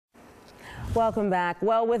Welcome back.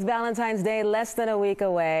 Well, with Valentine's Day less than a week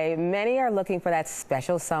away, many are looking for that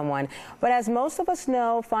special someone. But as most of us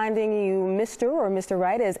know, finding you Mr. or Mr.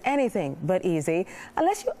 Right is anything but easy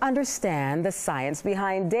unless you understand the science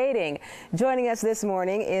behind dating. Joining us this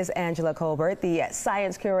morning is Angela Colbert, the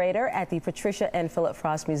science curator at the Patricia and Phillip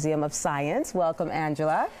Frost Museum of Science. Welcome,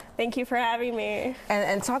 Angela. Thank you for having me.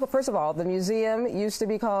 And talk, first of all, the museum used to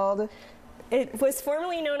be called? It was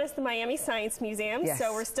formerly known as the Miami Science Museum, yes.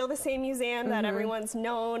 So we're still the same museum that everyone's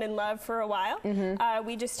known and loved for a while.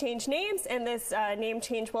 We just changed names, and this name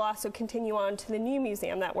change will also continue on to the new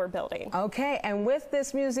museum that we're building. Okay, and with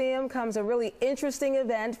this museum comes a really interesting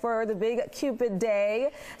event for the big Cupid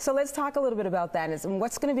Day. So let's talk a little bit about that and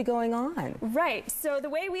what's going to be going on. Right, so the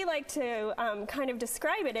way we like to kind of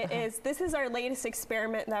describe it is this is our latest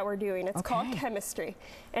experiment that we're doing. It's called chemistry,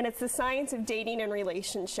 and it's the science of dating and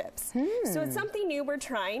relationships. So it's something new we're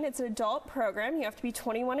trying. It's an adult program. You have to be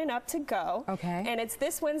 21 and up to go. Okay. And it's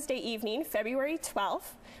this Wednesday evening, February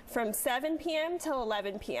 12th, from 7 p.m. till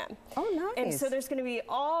 11 p.m. Oh, nice. And so there's going to be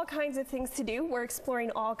all kinds of things to do. We're exploring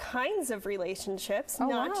all kinds of relationships,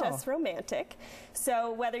 not just romantic.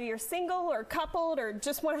 So whether you're single or coupled or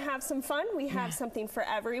just want to have some fun, we have something for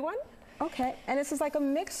everyone. Okay, and this is like a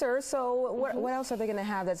mixer, so what else are they going to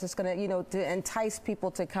have that's just going to, you know, to entice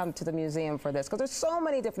people to come to the museum for this? Because there's so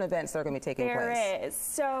many different events that are going to be taking place. There is.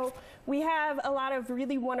 So we have a lot of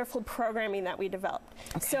really wonderful programming that we developed.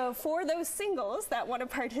 So for those singles that want to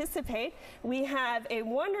participate, we have a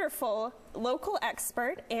wonderful local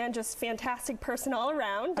expert and just fantastic person all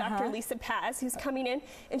around, Dr. Lisa Paz, who's coming in,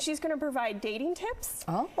 and she's going to provide dating tips.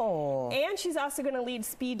 And she's also going to lead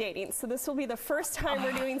speed dating. So this will be the first time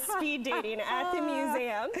we're doing speed dating at the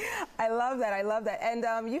museum. I love that. I love that. And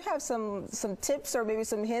you have some tips or maybe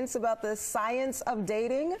some hints about the science of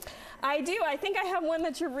dating? I do. I think I have one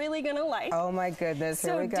that you're really going to like. Oh my goodness.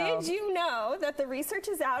 Here we go. So did you know that the research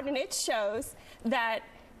is out and it shows that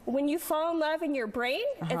when you fall in love in your brain,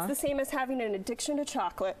 it's the same as having an addiction to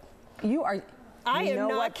chocolate? You are... I am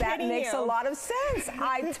not that kidding makes you. a lot of sense.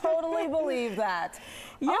 I totally believe that.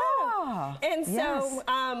 Yeah. And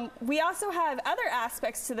so we also have other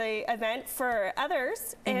aspects to the event for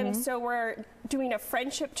others. And so we're doing a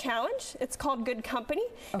friendship challenge. It's called Good Company.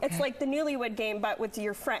 It's like the Newlywed Game, but with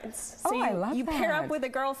your friends. So you pair up with a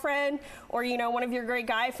girlfriend or, you know, one of your great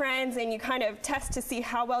guy friends, and you kind of test to see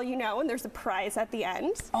how well you know, and there's a prize at the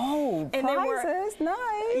end. Oh, and prizes,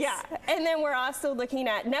 nice. Yeah, and then we're also looking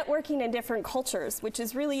at networking in different cultures, which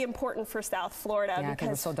is really important for South Florida because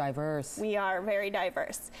we're so diverse. We are very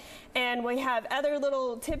diverse. And we have other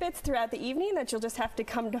little tidbits throughout the evening that you'll just have to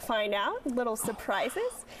come to find out, little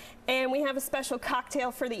surprises. And we have a special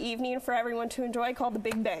cocktail for the evening for everyone to enjoy called the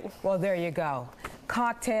Big Bang. Well, there you go.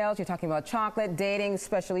 Cocktails, you're talking about chocolate, dating,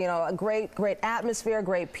 especially, you know, a great atmosphere,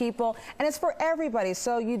 great people, and it's for everybody,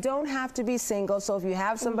 so you don't have to be single. So if you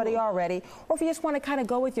have somebody already, or if you just want to kind of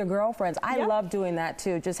go with your girlfriends, I love doing that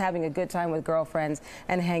too, just having a good time with girlfriends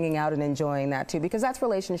and hanging out and enjoying that too, because that's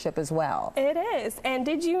relationship as well. It is. And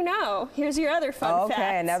did you know, here's your other fun fact.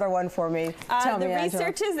 Okay, another one for me. Tell me, the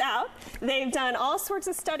research is out. They've done all sorts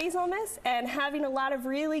of studies on this, and having a lot of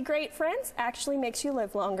really great friends actually makes you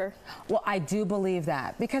live longer. Well, I do believe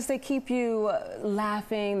that, because they keep you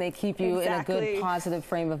laughing, they keep you in a good positive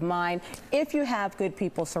frame of mind if you have good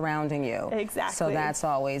people surrounding you. Exactly. So that's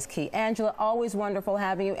always key. Angela, always wonderful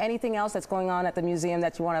having you. Anything else that's going on at the museum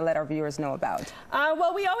that you want to let our viewers know about?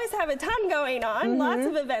 Well, we always have a ton going on, lots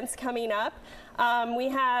of events coming up. We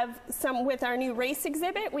have some with our new race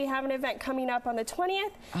exhibit. We have an event coming up on the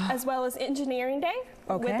 20th, as well as Engineering Day,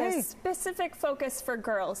 with a specific focus for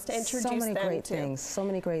girls to introduce them to. So many great things. So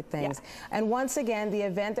many great things. Yeah. And once again, the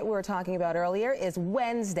event that we were talking about earlier is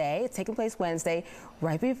Wednesday. It's taking place Wednesday,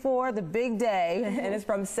 right before the big day, and it's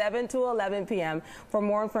from 7 to 11 p.m. For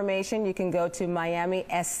more information, you can go to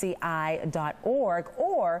miamisci.org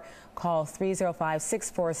or call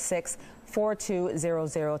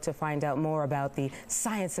 305-646-4200 to find out more about the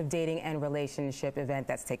science of dating and relationship event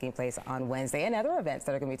that's taking place on Wednesday, and other events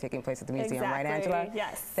that are going to be taking place at the museum, right, Angela?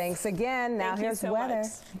 Yes. Thanks again. Now here's weather. Much.